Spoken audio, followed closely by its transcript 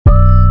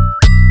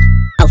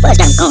Fudge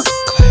got him gone.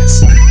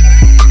 Classic.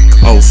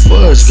 Oh,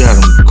 Fudge got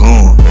him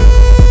gone.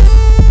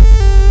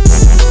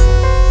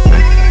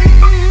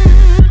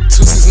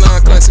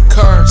 269 classic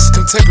cars.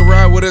 Come take a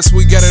ride with us,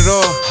 we got it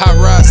all. Hot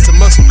rods to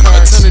muscle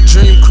cars. A ton of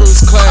dream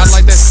cruise class. I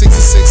like that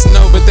 66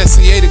 no, but that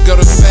C8 to go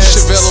to fast.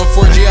 Chevelle on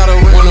 4G auto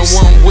rims.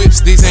 101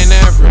 whips, these ain't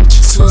average.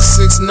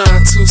 269,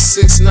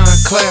 269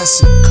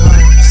 classic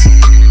cars.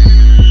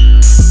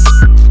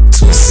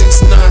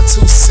 269,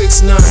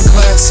 269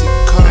 classic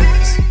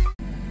cars.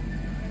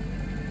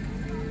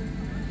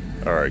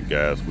 Alright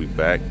guys, we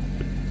back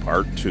with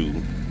part 2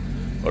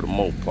 of the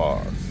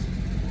Mopars.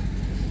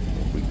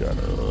 We got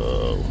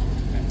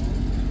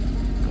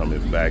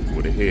coming back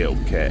with a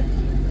Hellcat.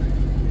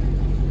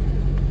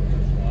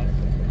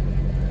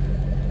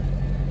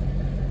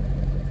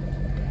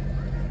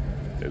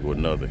 There go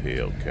another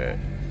Hellcat.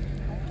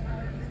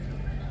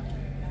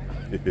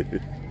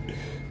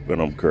 But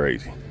I'm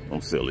crazy.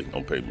 I'm silly.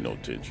 Don't pay me no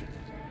attention.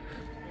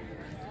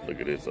 Look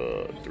at this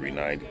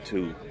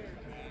 392.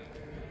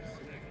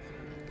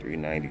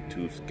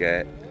 392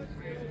 Scat.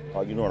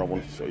 Oh, you know what I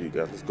want to show you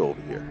guys? Let's go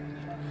over here.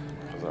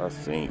 Because I've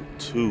seen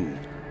two,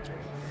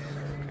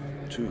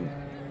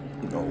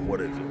 you know,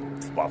 what is it?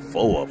 It's about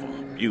 4 of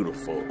them.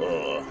 Beautiful,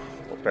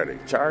 what are they,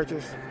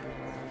 Chargers?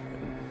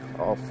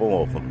 All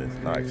 4 of them is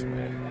nice,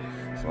 man.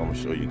 So I'm going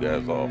to show you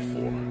guys all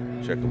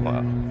 4. Check them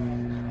out.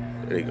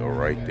 There they go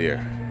right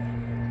there.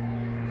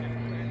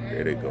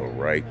 There they go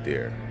right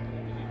there.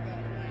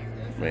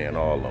 Man,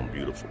 all of them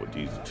beautiful. With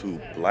these 2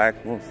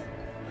 black ones.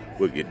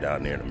 We'll get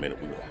down there in a minute.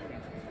 We're going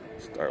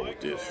to start with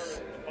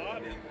this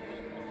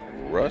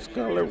rust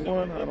colored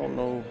one. I don't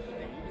know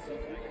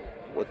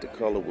what the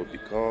color would be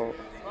called.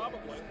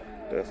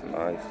 That's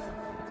nice.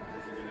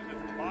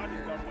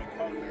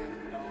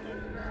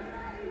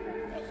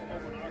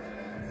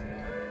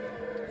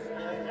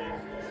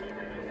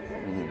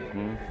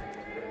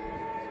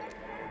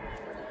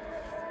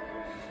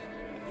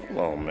 Come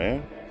on,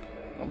 man.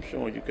 I'm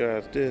showing you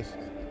guys this.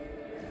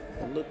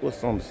 And look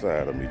what's on the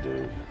side of me,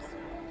 dude.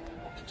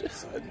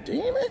 Just a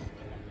demon?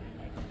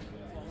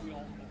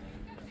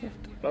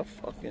 A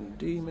fucking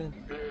demon.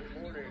 Good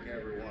morning,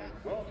 everyone.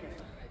 Welcome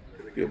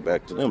to the Get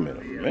back to them in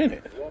a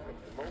minute. Welcome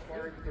to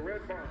Mopars the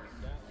Red Barn.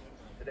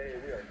 Today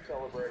we are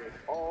celebrating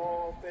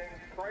all things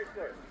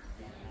Chrysler.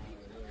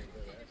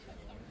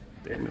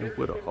 Demon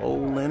with a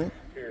hole in it.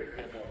 Here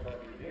at the Mopar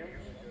Museum,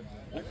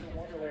 Winter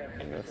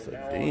Wonderland That's a is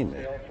now on demon.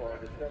 sale for our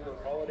December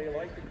holiday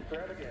lights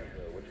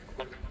extravaganza, which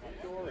includes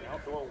indoor and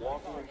outdoor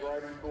walking and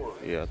driving tours.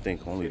 Yeah, I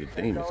think only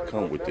the demons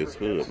come with this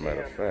hood,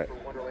 matter of fact. For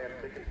Wonderland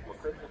tickets for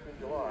Christmas in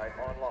July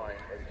online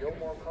at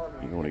Gilmore Car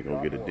You're only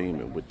gonna get a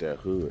demon with that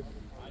hood.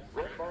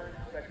 Red Barn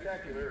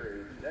Spectacular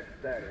is next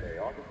Saturday,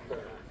 August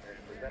 3rd,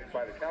 and presented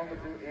by the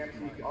Kalamazoo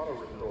Antique Auto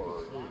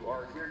Restorers, who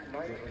are here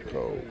tonight in the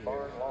Cool.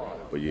 barn lawn.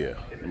 But yeah,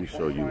 let me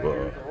show you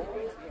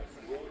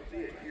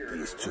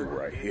these 2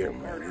 right here,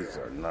 man. These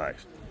are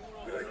nice.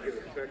 We'd like to give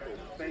a special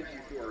thank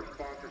you to our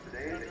sponsor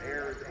today, the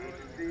Heirs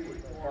Agency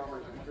with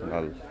Farmers And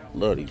Insurance. I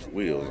love these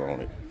wheels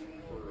on it.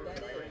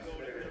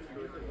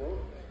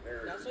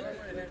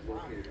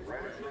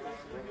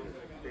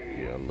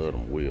 Yeah, I love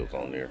them wheels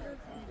on there.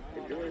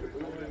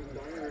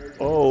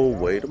 Oh,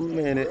 wait a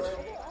minute.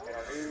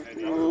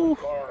 Ooh.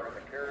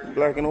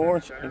 Black and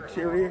orange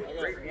interior.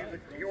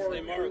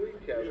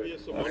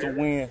 That's a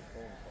win.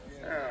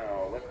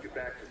 Now, let's get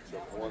back to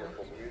some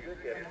wonderful music.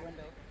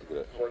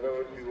 And for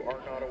those who are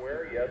not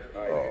aware, yes,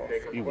 I do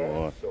take a he quiz,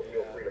 won. so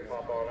feel free to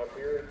pop on up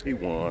here. He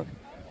won.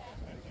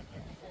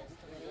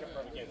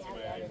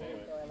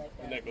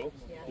 Nickel.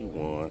 He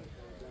won.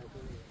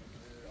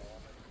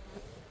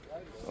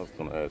 I was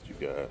gonna ask you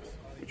guys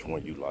which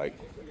one you like.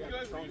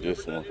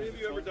 This one Have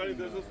you ever done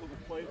business with a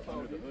plate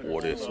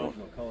or this one.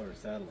 Color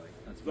satellite.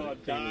 That's The what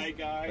it die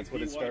guy. That's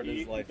what it started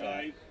his life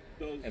at.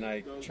 And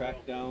I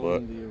tracked down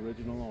But the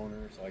original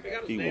owner, so I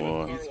got he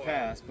won. he's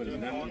passed, but his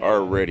nephew.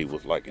 Already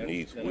was liking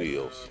these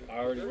wheels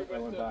I went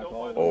back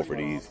all the way over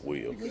these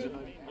wheels.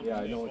 Yeah,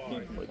 I know it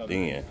came from But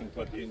Covington, then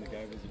Kentucky, and the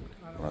guy was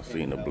when I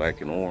seen the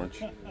black and orange,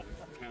 kind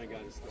of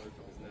got his start from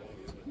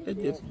his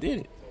nephew. it just did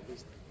it.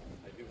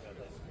 I do have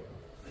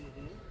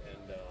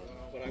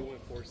that. But I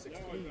went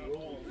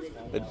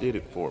 416. It did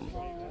it for me.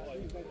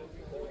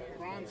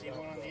 Bronzy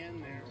one on the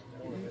end there.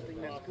 The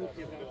thing that's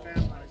goofy about that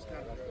one is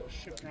got a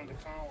shift around the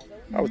column.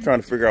 I was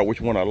trying to figure out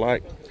which one I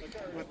like.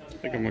 I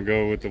think I'm gonna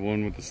go with the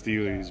one with the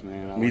steelies,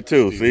 man. I Me like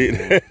too. the See,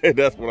 Steelies, man.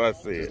 that's what I It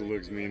said.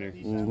 looks meaner.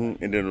 And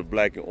then the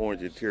black and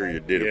orange interior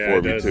did it Yeah, for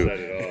it me does too. set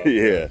it off.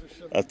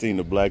 Yeah, I seen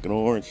the black and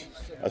orange.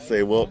 I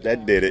say, well,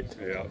 that did it.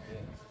 Yeah.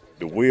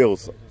 The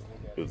wheels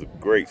is a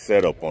great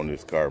setup on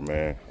this car,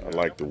 man. I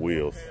like the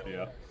wheels.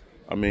 Yeah.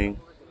 I mean,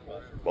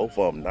 both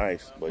of them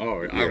nice. But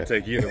Oh, yeah. I would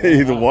take either one.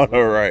 Either one,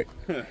 all right.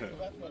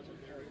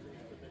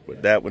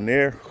 But that one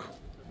there,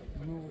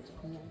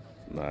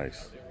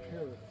 nice.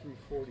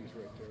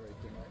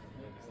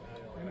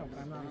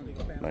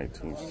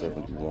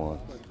 1971.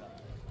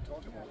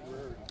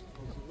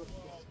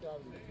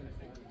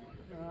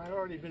 I've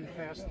already been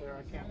past there.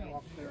 I can't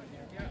walk there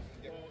again.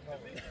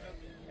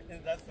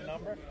 That's the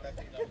number?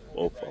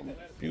 Both of them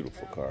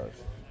beautiful cars.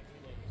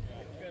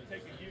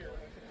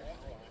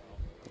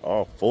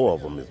 All four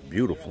of them is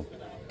beautiful.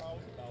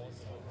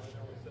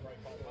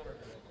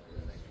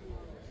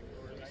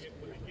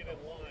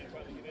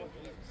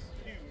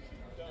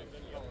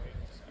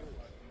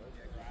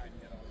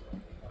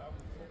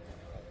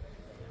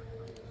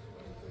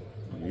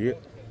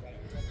 Yep.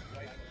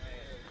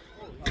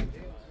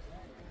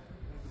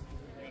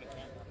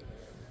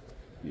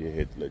 Yeah, I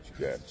had to let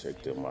you guys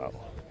check them out.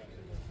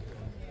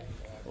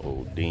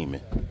 Old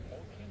Demon.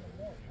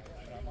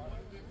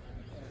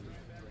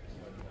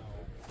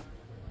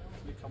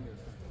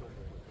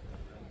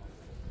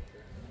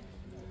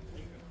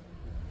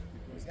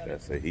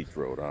 That's a he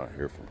drove down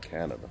here from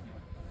Canada.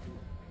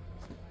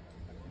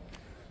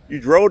 You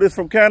drove this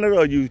from Canada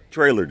or you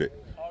trailered it?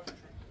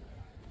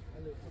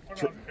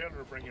 Put on the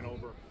trailer, bring it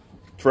over.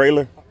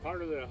 Trailer?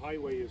 Part of the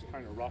highway is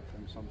kind of rough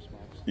in some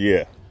spots.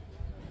 Yeah.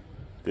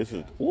 This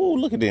is, ooh,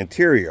 look at the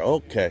interior.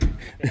 Okay.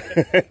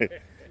 Everybody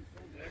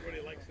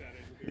likes that.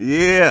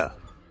 Yeah.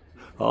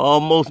 I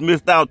almost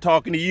missed out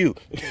talking to you.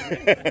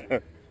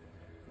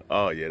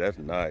 Oh, yeah, that's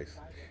nice.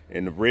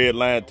 And the red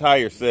line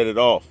tire set it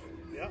off.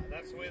 Yeah,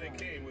 that's the way they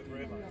came with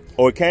red lines.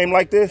 Oh, it came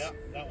like this? Yeah,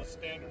 that was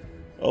standard.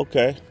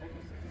 Okay.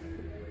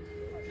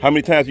 How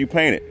many times you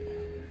painted?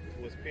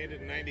 It was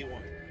painted in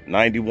 91.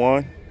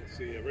 91? It's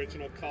the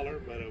original color,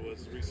 but it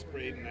was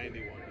resprayed in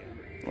 91.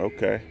 Yeah.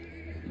 Okay.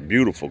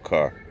 Beautiful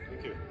car.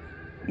 Thank you.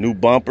 New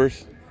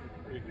bumpers?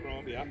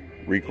 Re-chromed, yeah.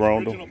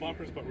 Re-chromed them? Original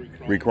bumpers, but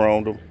re-chromed.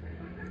 Re-chromed them?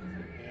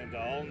 And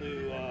all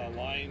new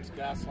lines,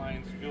 gas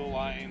lines, fuel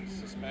lines,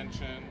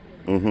 suspension.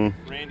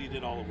 Mm-hmm. Randy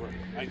did all the work.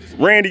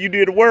 Randy, you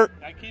did the work?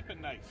 I keep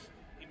it nice.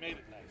 He made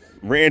it nice.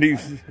 Randy.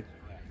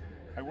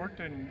 I worked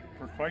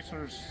for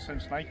Chrysler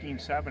since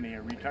 1970. I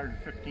retired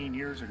 15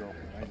 years ago.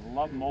 I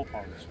love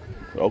Mopars.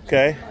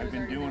 Okay. I've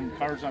been doing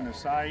cars on the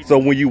side. So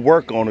when you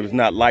work on it, it's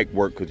not like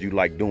work because you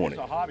like doing It's it.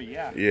 a hobby,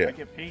 yeah. Yeah. I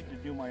get paid to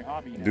do my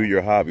hobby now. Do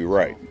your hobby,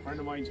 right. So a friend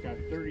of mine's got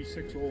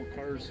 36 old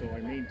cars, so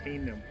I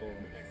maintain them for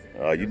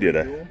him. You did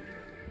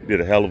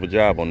a hell of a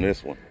job on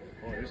this one.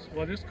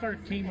 Oh, this car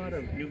came out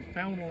of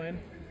Newfoundland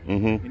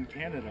in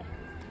Canada.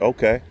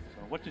 Okay.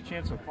 So what's the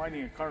chance of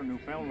finding a car in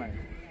Newfoundland?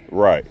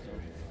 Right.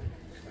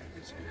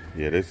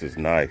 Yeah, this is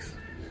nice.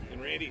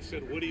 And Randy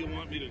said, what do you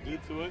want me to do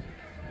to it?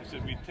 I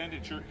said, pretend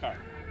it's your car.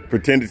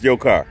 Pretend it's your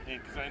car.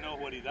 Because I know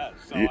what he does.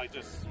 So Yeah. I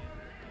just...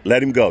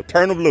 Let him go.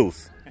 Turn him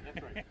loose.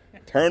 That's right.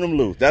 Turn him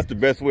loose. That's the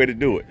best way to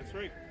do it. That's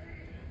right.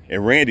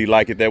 And Randy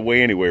like it that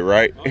way anyway,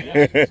 right? Oh,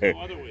 yeah. There's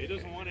no other way. He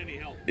doesn't want any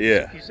help.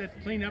 Yeah. He said,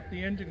 clean up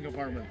the engine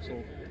compartment.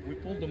 So we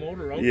pulled the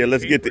motor out. Yeah,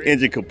 let's get the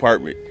engine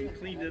compartment. He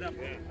cleaned it up.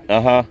 Yeah.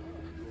 Uh-huh.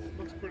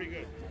 Looks pretty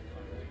good.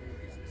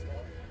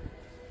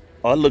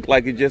 Oh, it looked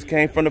like it just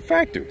came from the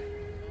factory.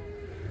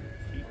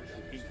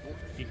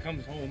 He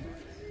comes home,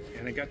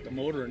 and I got the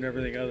motor and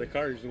everything out of the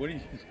car. He said, what are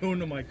you doing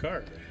to my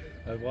car?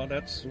 Well,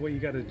 that's the way you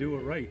got to do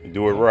it right.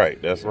 Do it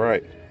right. That's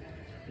right.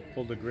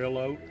 Pulled the grill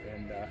out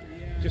and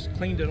just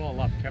cleaned it all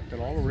up. Kept it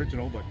all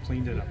original, but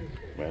cleaned it up.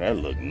 Man, that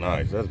looked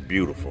nice. That's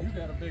beautiful.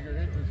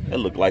 That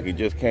looked like it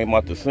just came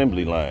out the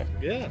assembly line.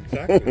 Yeah,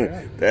 exactly.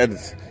 Yeah.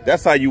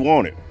 That's how you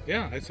want it.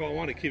 Yeah, that's all I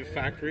want to keep it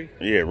factory.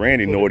 Yeah,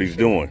 Randy know what he's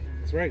doing.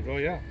 That's right. Oh,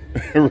 yeah.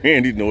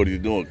 Randy know what he's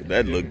doing because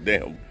that looked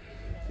damn.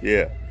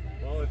 Yeah.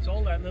 Well, it's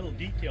all that little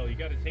detail. You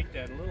got to take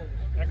that little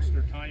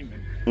extra time.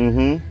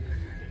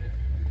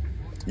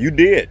 You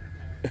did.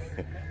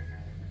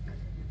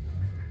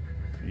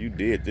 You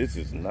did. This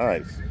is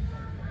nice.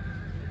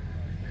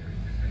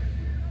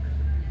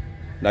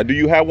 Now, do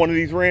you have one of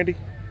these, Randy?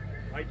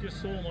 I just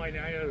sold mine.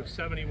 I had a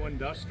 71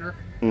 Duster.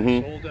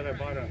 I sold it. I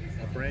bought a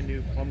brand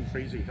new plum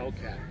crazy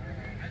Hellcat.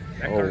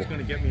 That car's going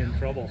to get me in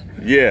trouble.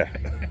 Yeah.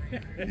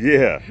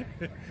 Yeah.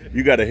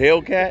 You got a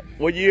Hellcat?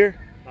 What year?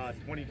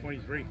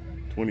 2023.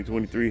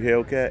 2023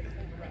 Hellcat?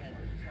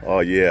 Oh,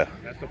 yeah.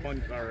 That's a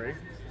fun car, eh?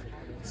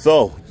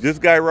 So, this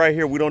guy right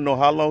here, we don't know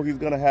how long he's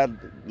going to have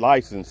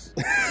license.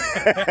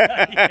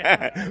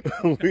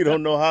 We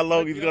don't know how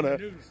long he's going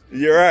to.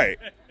 You're right.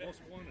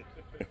 Most wanted.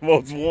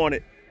 Most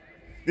wanted.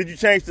 Did you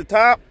change the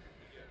top?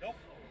 Nope.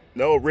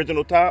 No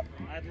original top?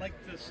 I'd like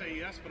to say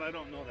yes, but I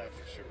don't know that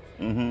for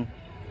sure.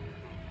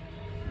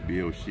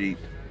 Bill sheet.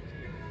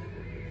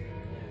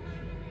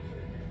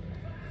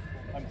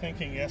 I'm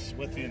thinking yes,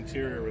 with the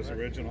interior was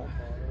original.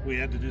 We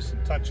had to do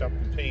some touch up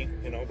and paint,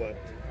 you know, but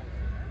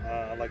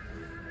I like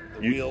the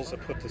wheels. I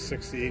put the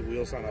 68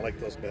 wheels on. I like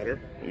those better.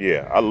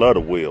 Yeah, I love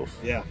the wheels.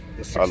 Yeah,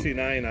 the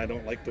 69 I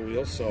don't like the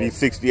wheels. So These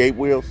 68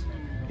 wheels?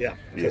 yeah,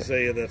 because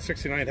the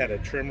 69 had a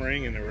trim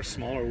ring and they were a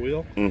smaller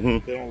wheel.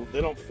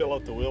 They don't fill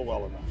out the wheel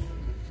well enough.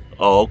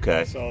 Oh,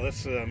 okay. So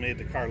this made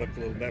the car look a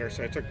little better.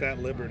 So I took that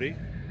liberty,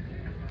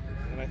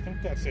 and I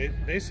think that's it.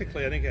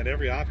 Basically, I think I had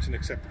every option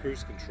except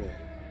cruise control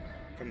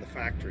from the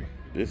factory.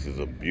 This is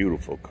a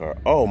beautiful car.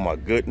 Oh my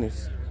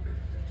goodness.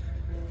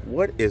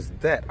 What is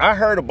that? I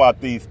heard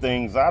about these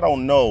things. I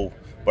don't know,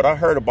 but I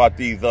heard about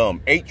these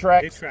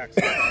 8-tracks. 8-tracks.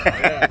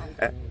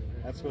 Yeah.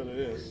 That's what it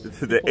is.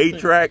 The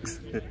 8-tracks.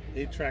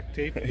 8-track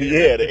tape.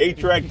 Yeah, the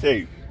 8-track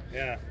tape.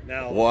 Yeah.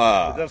 Now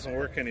Wow. it doesn't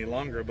work any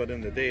longer, but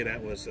in the day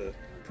that was a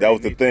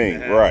the thing,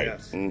 have, right?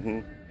 Yes. Mm-hmm.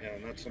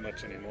 Yeah, not so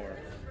much anymore.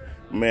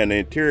 Man, the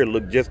interior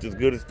looked just as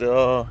good as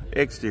the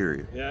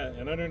exterior. Yeah,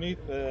 and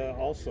underneath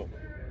also.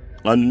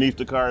 Underneath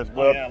the car as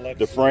well, Oh, yeah,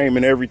 the frame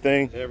and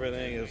everything.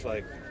 Everything is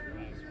like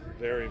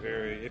very,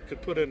 very. You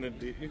could put it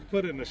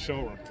in the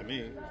showroom to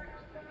me.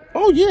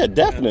 Oh yeah,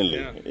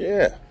 definitely.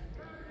 Yeah.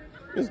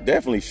 It's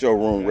definitely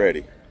showroom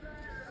ready.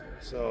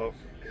 So,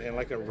 and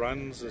like it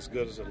runs as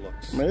good as it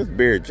looks. Man, it's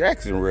Barry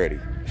Jackson ready.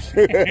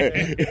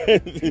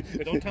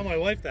 But don't tell my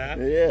wife that.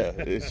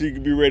 Yeah, she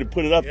could be ready to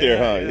put it up there,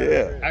 huh?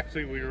 Yeah.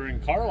 Actually, we were in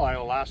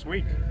Carlisle last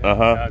week.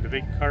 Uh-huh. The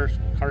big car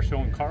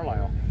show in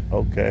Carlisle.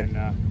 Okay.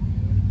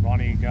 And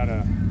Ronnie got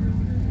a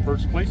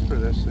first place for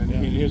this in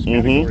his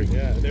category.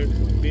 Yeah, they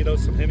beat out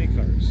some Hemi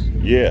cars.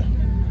 Yeah.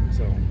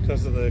 So,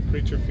 because of the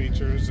creature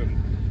features and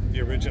the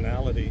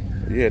originality.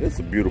 Yeah, this is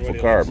a beautiful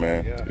Everybody car, loves it,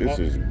 man. yeah. This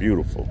is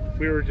beautiful.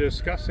 We were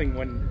discussing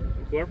when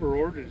whoever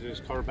ordered this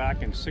car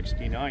back in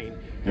 '69,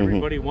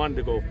 everybody wanted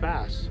to go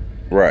fast.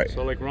 Right.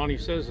 So like Ronnie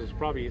says, it's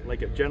probably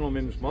like a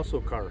gentleman's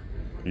muscle car.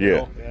 Yeah. You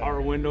know, power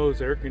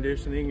windows, air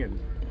conditioning, and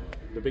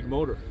the big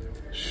motor.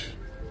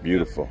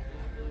 Beautiful.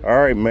 All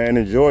right, man.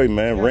 Enjoy,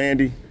 man.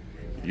 Randy,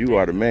 you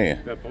are the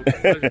man.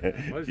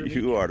 Pleasure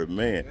You are the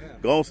man.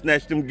 Go on,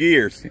 snatch them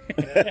gears.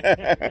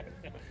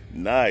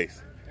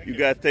 Nice. You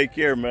guys take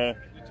care, man.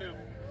 You too.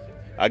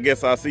 I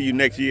guess I'll see you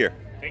next year.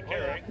 Take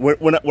care,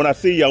 right? When I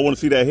see you, I want to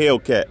see that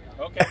Hellcat.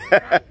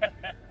 Okay.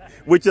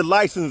 With your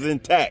license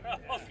intact.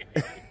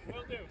 Okay.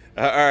 Will do.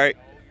 All right.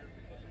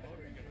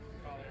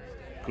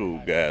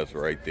 Cool guys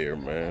right there,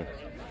 man.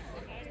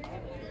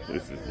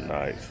 This is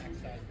nice.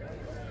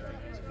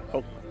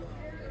 Oh.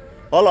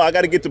 Hold on, I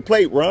got to get the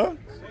plate, Ron.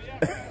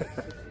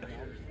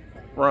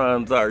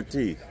 Ron's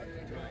RT.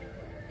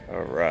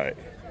 All right.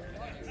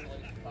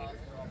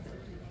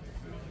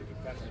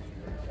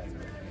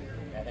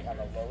 I think on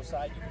the low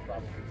side, you could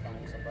probably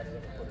find somebody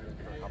that would put it in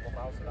for a couple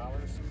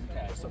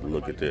 $1,000.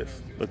 Look at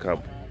this. Look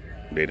how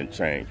they done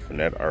changed from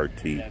that RT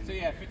So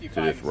yeah, 55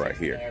 to this right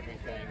here.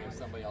 Everything, if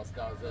somebody else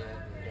does it.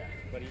 Yeah.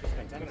 But he just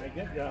thinks, Can I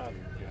get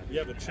you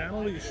have a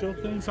channel you show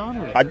things on?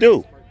 Or? I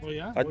do. Oh,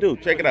 yeah? I do.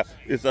 Check it out.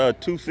 It's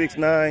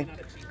 269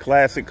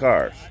 Classic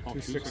Cars.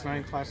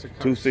 269 classic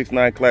cars.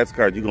 269 Classic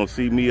Cars. You're going to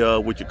see me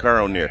with your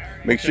car on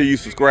there. Make sure you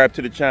subscribe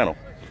to the channel.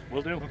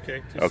 Will do.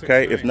 Okay.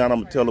 Okay? If not, I'm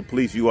going to tell the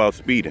police you out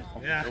speeding.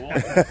 Yeah.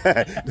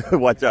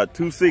 Watch out.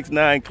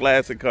 269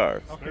 Classic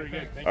Cars. Very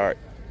good. All right.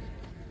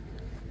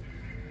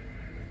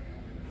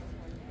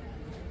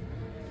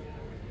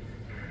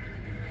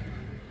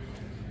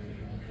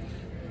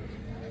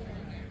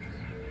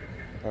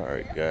 All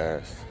right,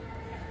 guys.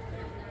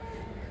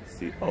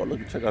 See, oh,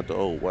 look, check out the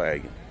old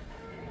wagon.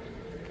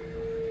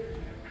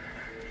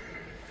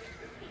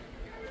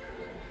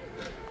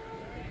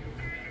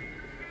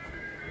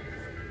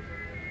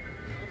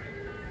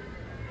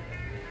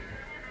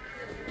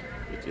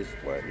 This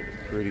wagon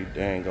is pretty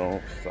dang on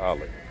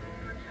solid.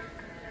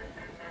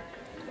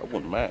 I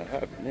wouldn't mind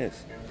having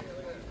this.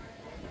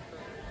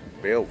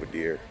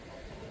 Belvedere.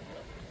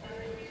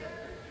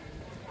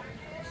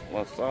 It's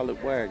one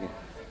solid wagon.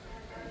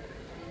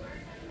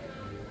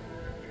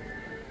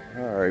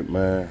 All right,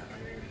 man.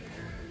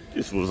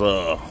 This was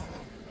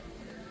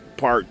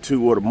part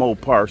 2 of the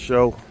Mopar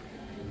show.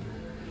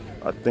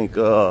 I think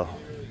I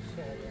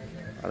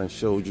done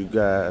showed you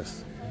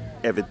guys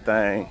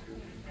everything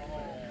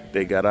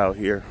they got out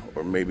here,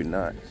 or maybe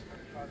not.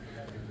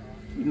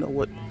 You know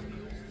what?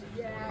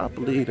 I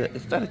believe that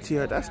is that a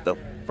TRX? That's the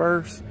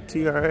first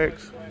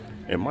TRX.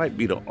 It might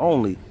be the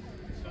only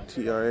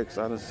TRX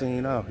I done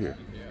seen out here.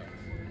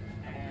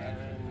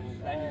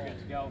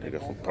 They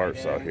got some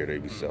parts out here they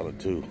be selling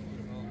too.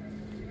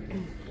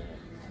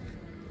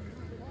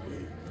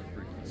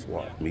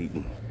 Swap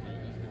meeting.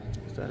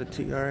 Is that a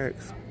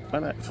TRX? Why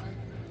not?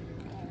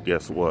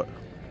 Guess what?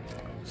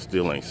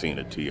 Still ain't seen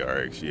a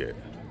TRX yet.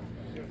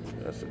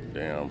 That's a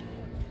damn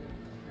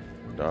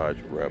Dodge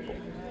Rebel.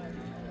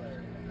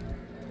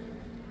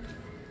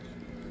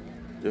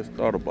 Just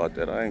thought about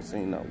that. I ain't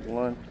seen not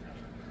one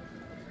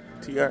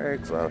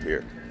TRX out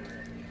here.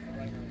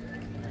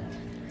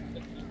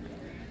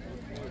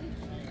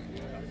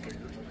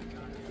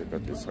 Check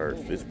out this hearse.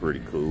 It's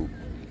pretty cool.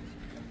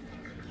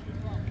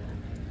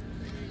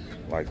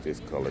 Like this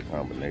color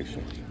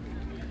combination.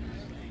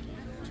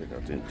 Check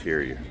out the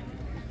interior.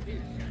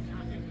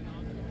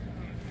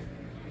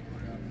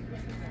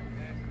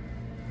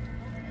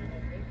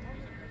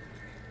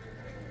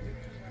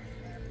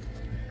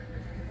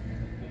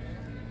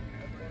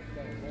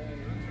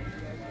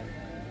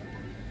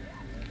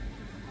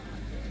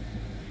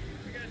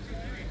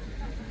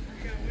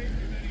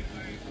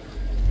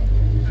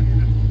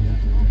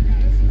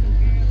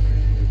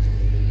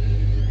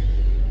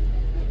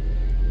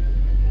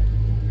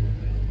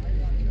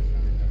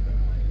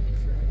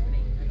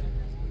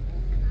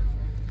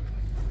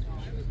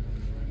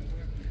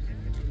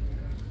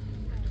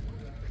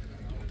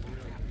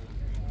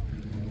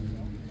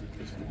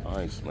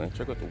 Nice, man.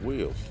 Check out the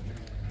wheels.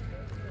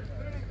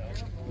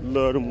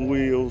 Love them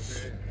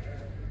wheels.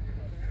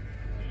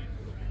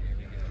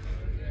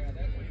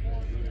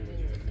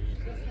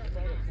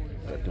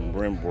 Got them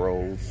rim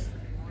bros.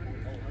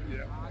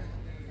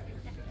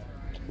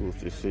 Who's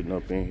just sitting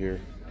up in here?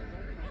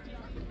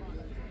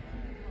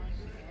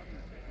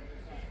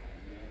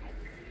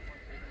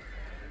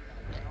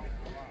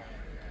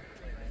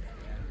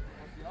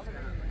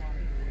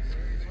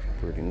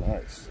 Pretty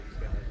nice.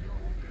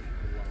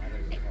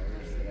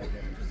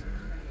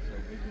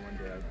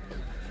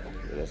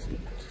 Yeah, that's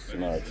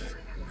nice.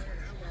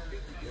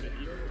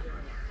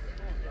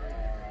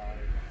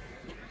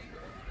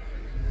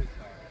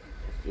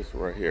 This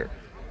right here,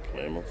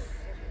 Plymouth.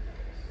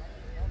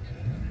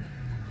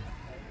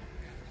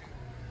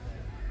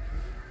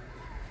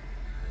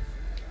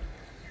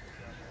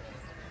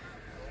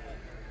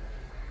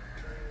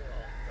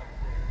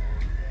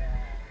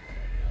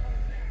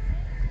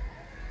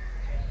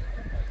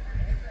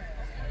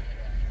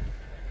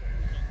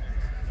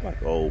 Like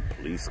an old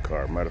police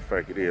car. Matter of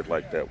fact, it is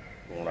like that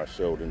one I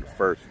showed in the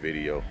first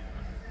video.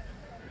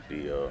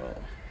 The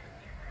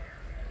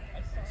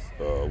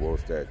what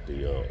was that?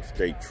 The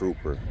state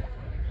trooper.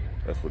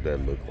 That's what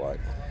that looked like.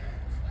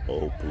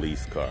 Old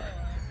police car.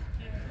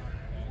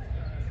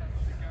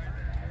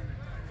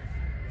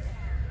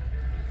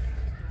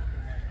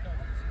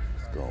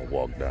 Just gonna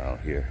walk down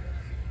here.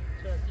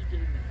 So he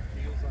gave me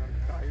deals on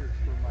tires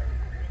for my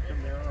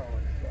Camaro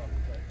and stuff.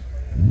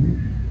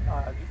 But, I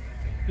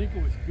think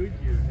it was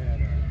Goodyear had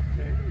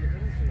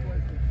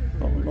I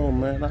don't know,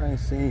 man. I ain't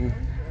seen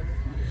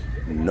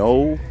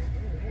no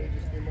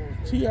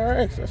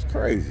TRX. That's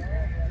crazy.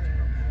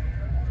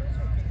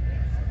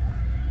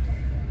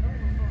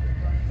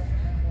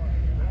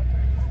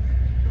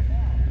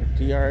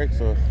 TRX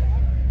or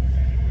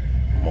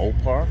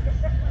Mopar?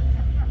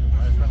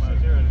 Last time I was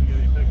here, I didn't get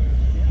any pictures.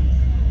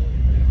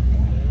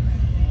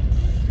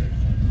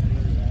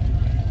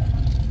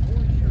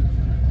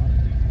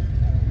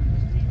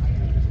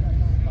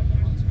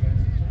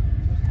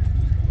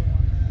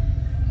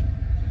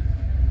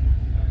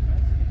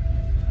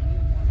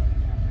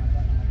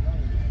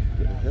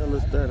 What the hell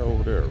is that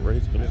over there?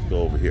 Race? Let's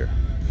go over here.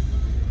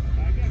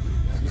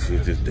 See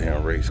what this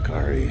damn race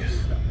car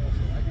is.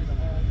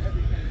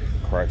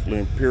 Chrysler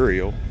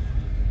Imperial.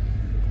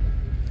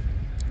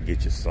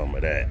 Get you some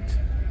of that.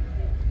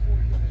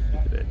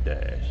 Look at that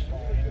dash.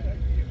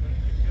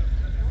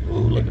 Ooh,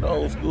 look at the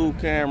old school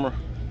camera.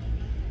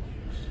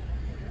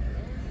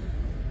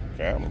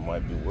 Camera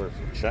might be worth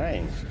a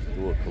change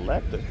to a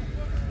collector.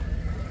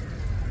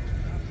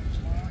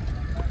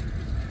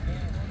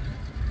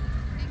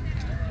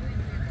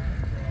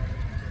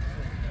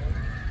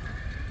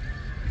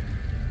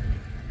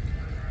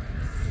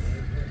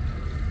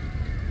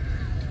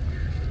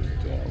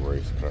 Damn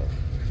race car.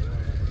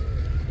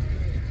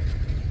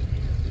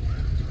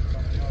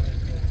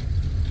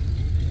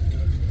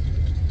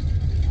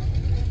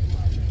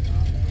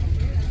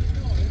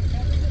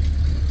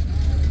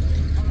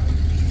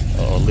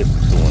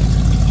 Listen to him.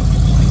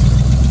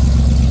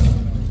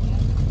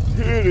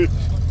 Hit it.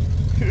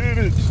 Hit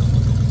it.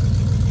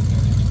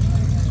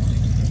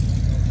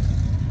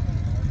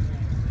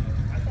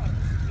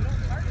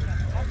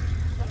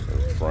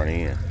 Front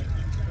end.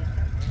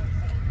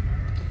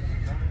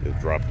 Just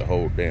drop the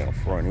whole damn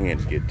front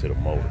end to get to the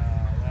motor.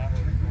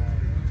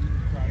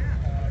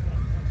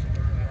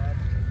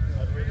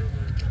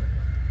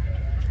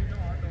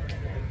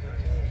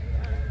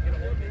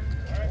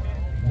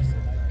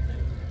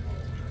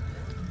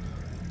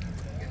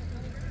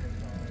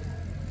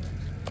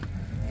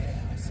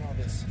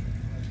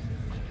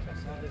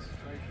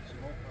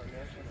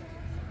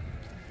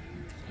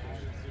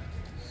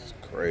 It's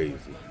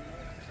crazy.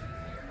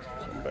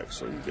 Come back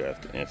so you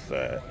got the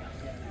inside.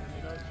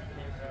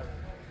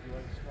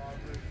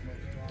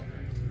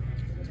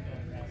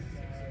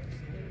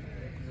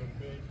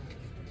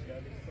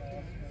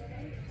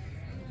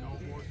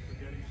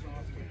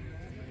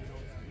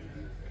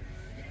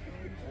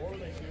 Or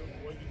they do,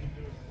 what you can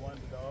do is blend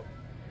it up.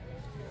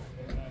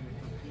 And then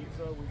for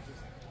pizza, we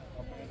just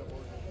Amanda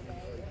orders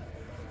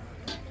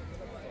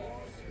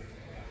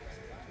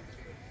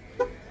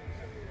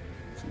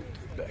See what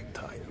the back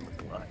tire look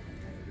like.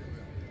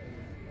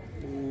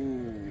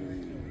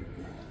 Ooh.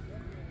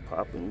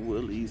 Popping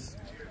willies.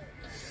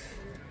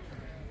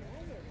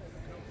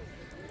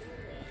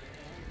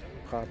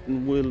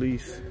 Popping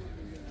willies.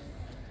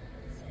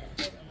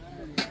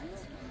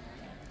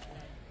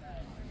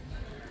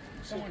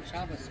 Someone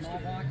shop a small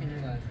block and do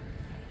a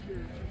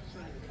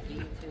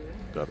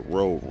Got a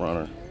road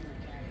runner.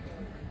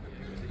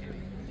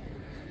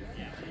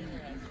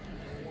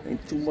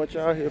 Ain't too much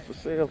out here for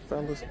sale,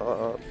 fellas.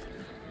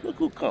 Look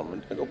who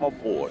coming. Look at my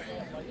boy.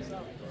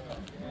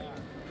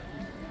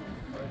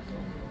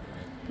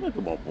 Look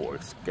at my boy,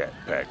 Scat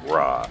Pack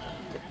Rod.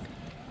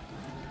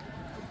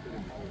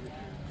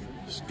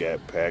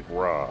 Scat Pack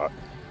Rod.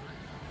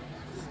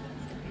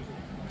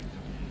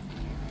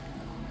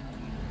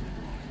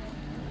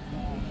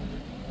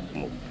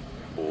 My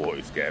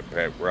boy, Scat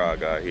Pack Rod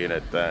got here in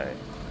that thing.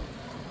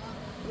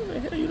 What the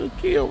hell you done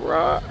killed,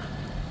 Rod?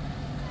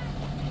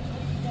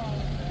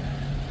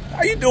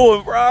 How you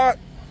doing, Rod?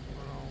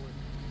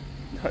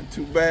 Not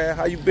too bad.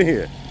 How you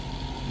been?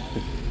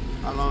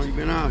 How long you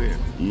been out here?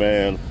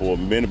 Man, for a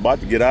minute, about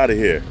to get out of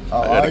here.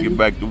 Oh, I gotta are get you?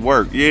 back to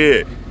work.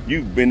 Yeah,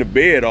 you've been to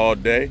bed all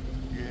day.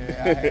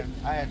 Yeah,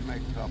 I had to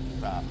make a couple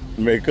stops.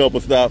 Make a couple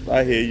stops.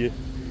 I hear you.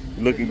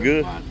 Looking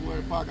good. Find somewhere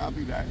to park, I'll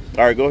be back.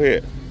 All right, go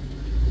ahead.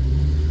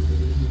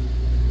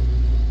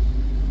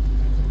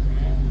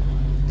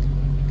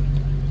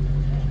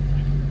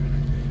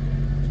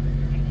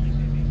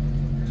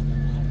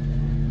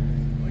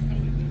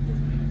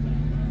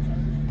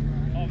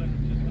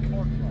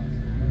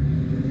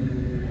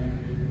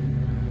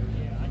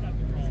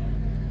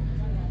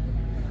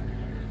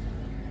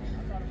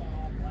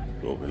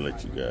 Go over and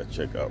let you guys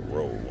check out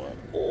row one.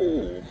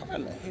 Oh, how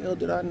in the hell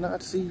did I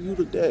not see you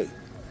today?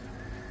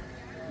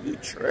 You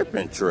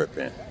tripping,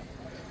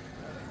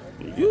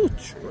 You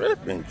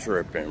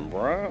tripping,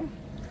 bro.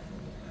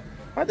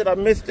 How did I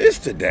miss this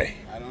today?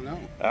 I don't know.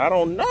 I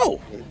don't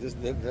know.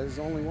 There's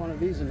only one of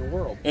these in the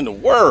world. In the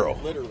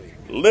world? Literally.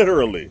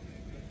 Literally.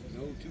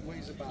 No two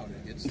ways about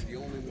it. It's the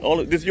only one.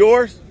 Only this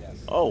yours?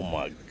 Yes. Oh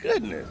my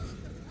goodness.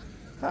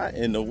 How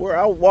in the world?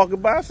 I was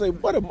walking by and say,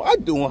 what am I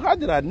doing? How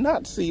did I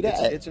not see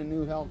that? It's a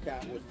new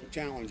Hellcat with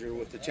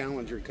the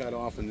Challenger cut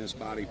off and this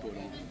body put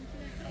on.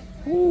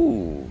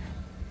 Ooh.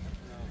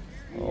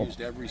 We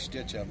used every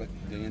stitch of it.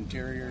 The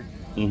interior,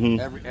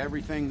 Mm-hmm.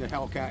 everything the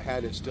Hellcat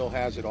had, it still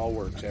has. It all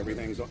works.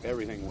 Everything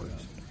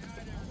works.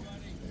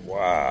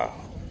 Wow.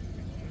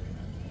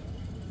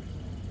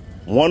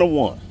 One of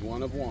one.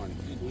 One of one,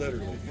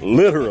 literally.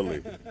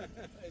 Literally.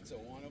 It's a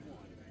one of one.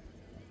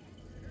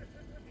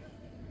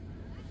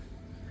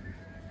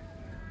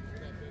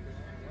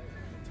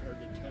 It's hard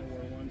to tell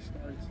where one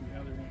starts and the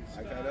other one stops.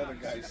 I've had other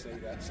guys say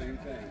that same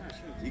thing.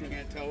 You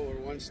can't tell where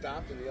one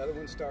stopped and the other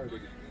one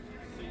started.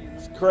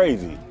 It's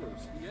crazy.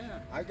 Yeah,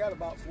 I got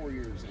about 4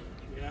 years in.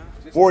 Yeah.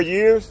 4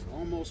 years?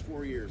 Almost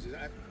 4 years.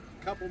 A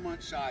couple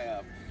months shy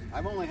of.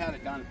 I've only had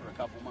it done for a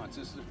couple months.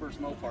 This is the first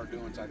Mopar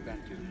doings I've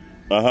been to.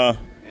 Uh-huh.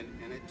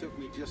 And it took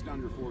me just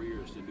under 4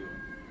 years to do it.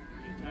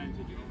 How many times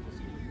did you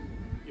almost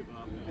give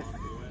up and walk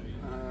away?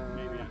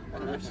 Maybe at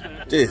first.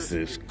 This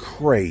is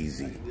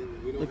crazy.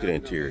 We don't Look at have the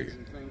enough interior. hands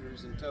and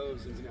fingers and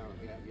toes and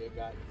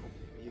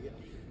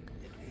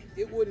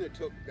it wouldn't have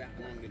took that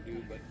long to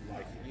do, but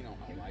life, you know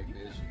how life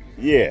is.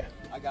 Yeah.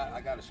 I got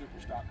a super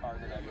stock car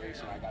that I race,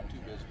 and I got 2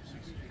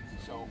 businesses.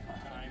 So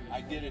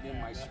I did it in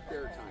my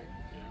spare time,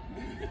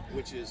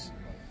 which is,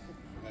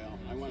 well,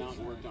 I went out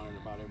and worked on it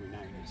about every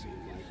night. It seemed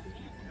like.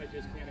 I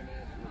just can't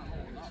imagine.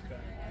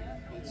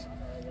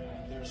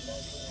 There's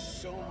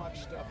so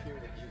much stuff here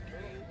that you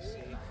can't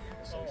see.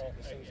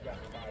 This thing's got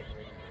 5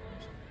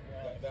 radiators.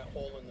 That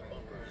hole in the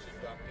bumper is a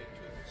duct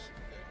into the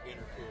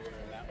intercooler,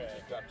 and that one's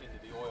a duct into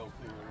the oil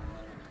cooler.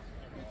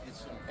 And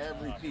it's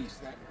every piece.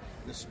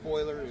 The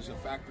spoiler is a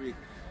factory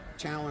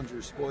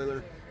Challenger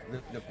spoiler.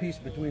 The piece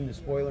between the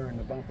spoiler and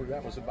the bumper,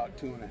 that was about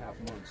 2.5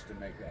 months to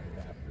make that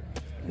adapter.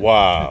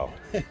 Wow.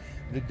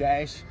 The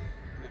dash,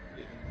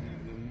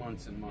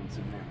 months and months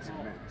and months and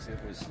months. It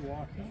was.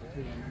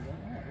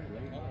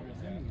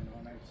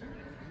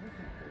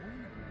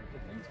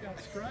 It's got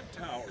strut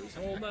towers.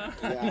 Hold on.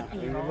 Yeah,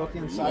 when you look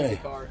inside the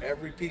car,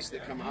 every piece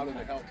that come out of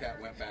the Hellcat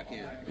went back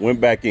in. Went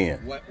back in.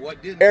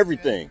 What didn't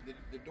everything.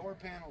 The door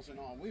panels and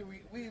all. We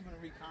even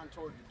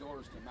recontoured the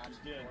doors to match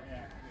the door.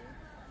 Yeah.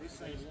 These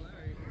things,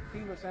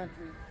 keyless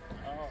entry,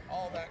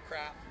 all that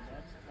crap.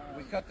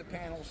 We cut the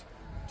panels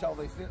until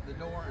they fit the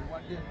door, and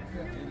what didn't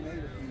fit, we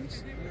made a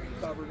piece,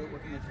 covered it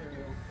with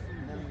material,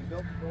 and then we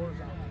built the doors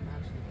out to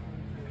match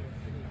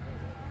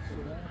the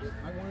door. So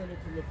I wanted it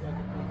to look like a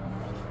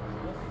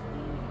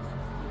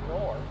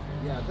door.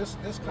 Yeah,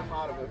 this come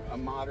out of a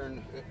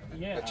modern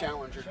a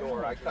Challenger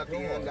door. I cut the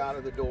end out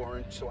of the door,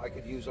 and so I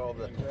could use all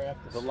the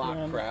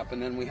lock crap,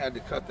 and then we had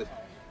to cut the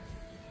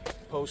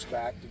post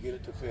back to get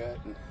it to fit.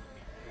 And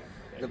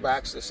the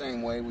back's the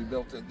same way. We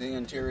built the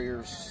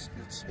interiors.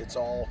 It's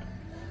all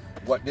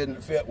what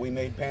didn't fit. We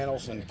made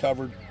panels and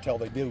covered till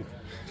they do.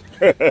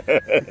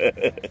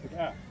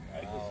 Yeah.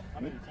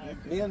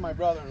 Me and my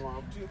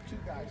brother-in-law, two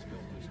guys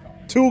built this car.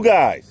 2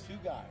 guys. 2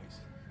 guys.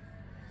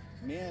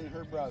 Me and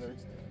her brother.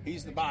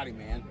 He's the body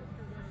man.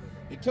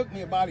 It took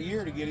me about a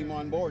year to get him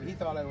on board. He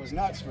thought I was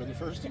nuts for the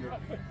first year.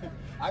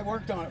 I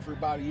worked on it for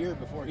about a year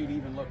before he'd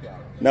even look at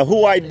it. Now,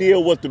 whose idea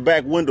was the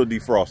back window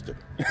defroster?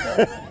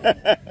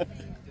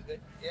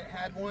 It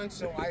had one,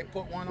 so I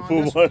put one on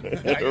this one.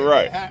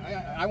 Right.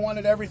 I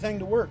wanted everything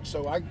to work,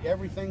 so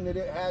everything that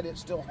it had, it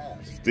still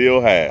has. Still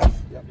has.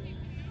 Yep.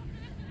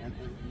 And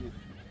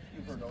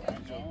you've heard those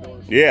angel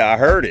doors. Yeah, I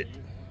heard it.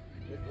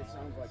 It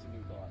sounds like a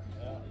new car.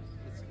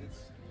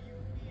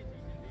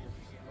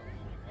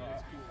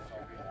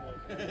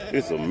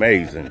 It's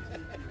amazing.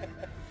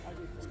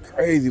 It's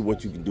crazy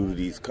what you can do to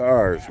these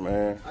cars,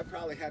 man. I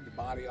probably had the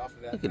body off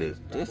of that. Look at this.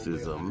 This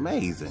is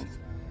amazing.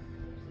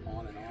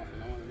 On and off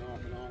and on and off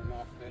and on and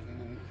off, fitting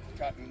and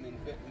cutting and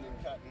fitting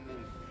and cutting,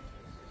 and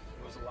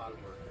it was a lot of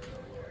work.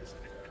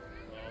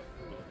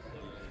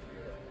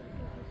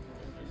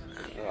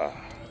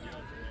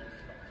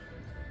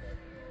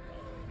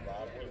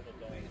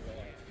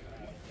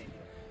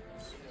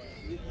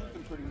 You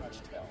can pretty much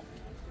tell.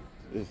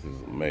 This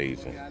is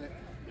amazing. Got it,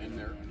 and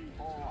they're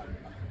on.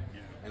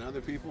 And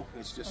other people,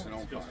 it's just an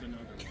old car.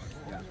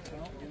 Yeah.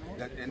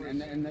 That, and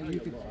then you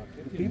can,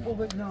 the people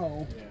that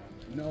know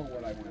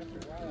what I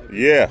went through.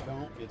 Yeah.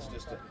 Don't, it's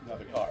just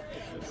another car.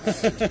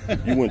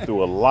 You went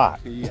through a lot.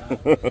 Yeah.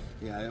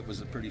 Yeah, it was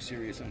a pretty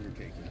serious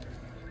undertaking.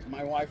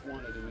 My wife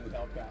wanted a new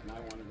Hellcat, and I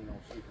wanted an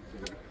old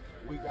Super City.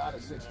 We got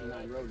a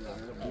 69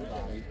 Roadrunner, blue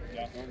body,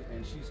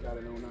 and she's got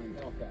an 09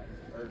 Hellcat.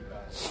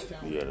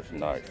 Yeah, that's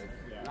nice.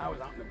 And I was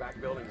out in the back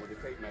building with the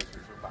tape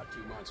measure for about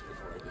 2 months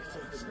before I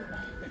did this.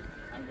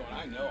 I'm going,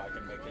 I know I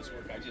can make this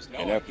work. I just know.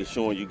 And after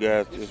showing you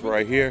guys this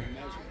right here,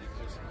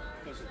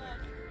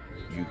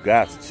 you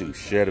got to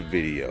share the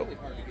video.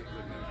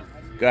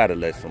 Gotta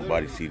let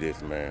somebody see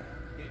this, man.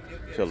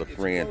 Tell a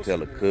friend,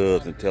 tell a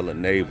cousin, tell a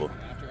neighbor.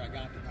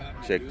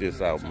 Check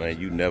this out, man.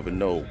 You never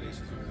know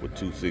what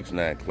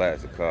 269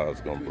 Classic Cars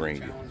gonna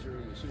bring you.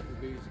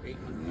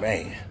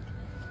 Man.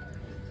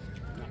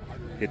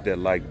 Hit that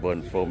like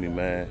button for me,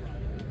 man.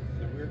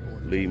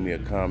 Leave me a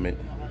comment.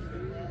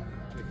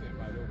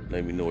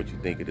 Let me know what you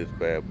think of this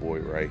bad boy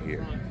right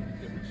here.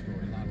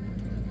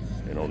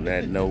 And on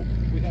that note,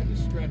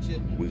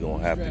 we're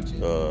gonna have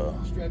to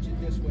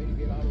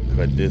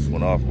cut this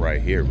one off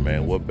right here,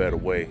 man. What better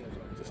way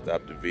to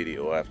stop the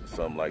video after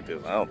something like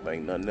this? I don't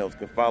think nothing else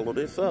can follow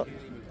this up.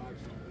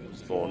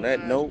 So on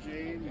that note,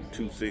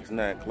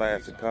 269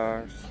 Classic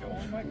Cars,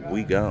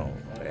 we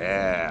gone.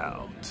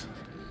 Out.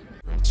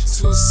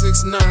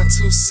 269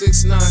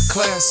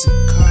 Classic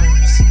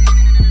Cars.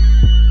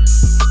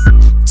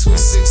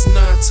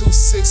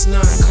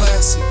 269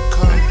 Classic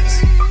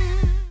Cars.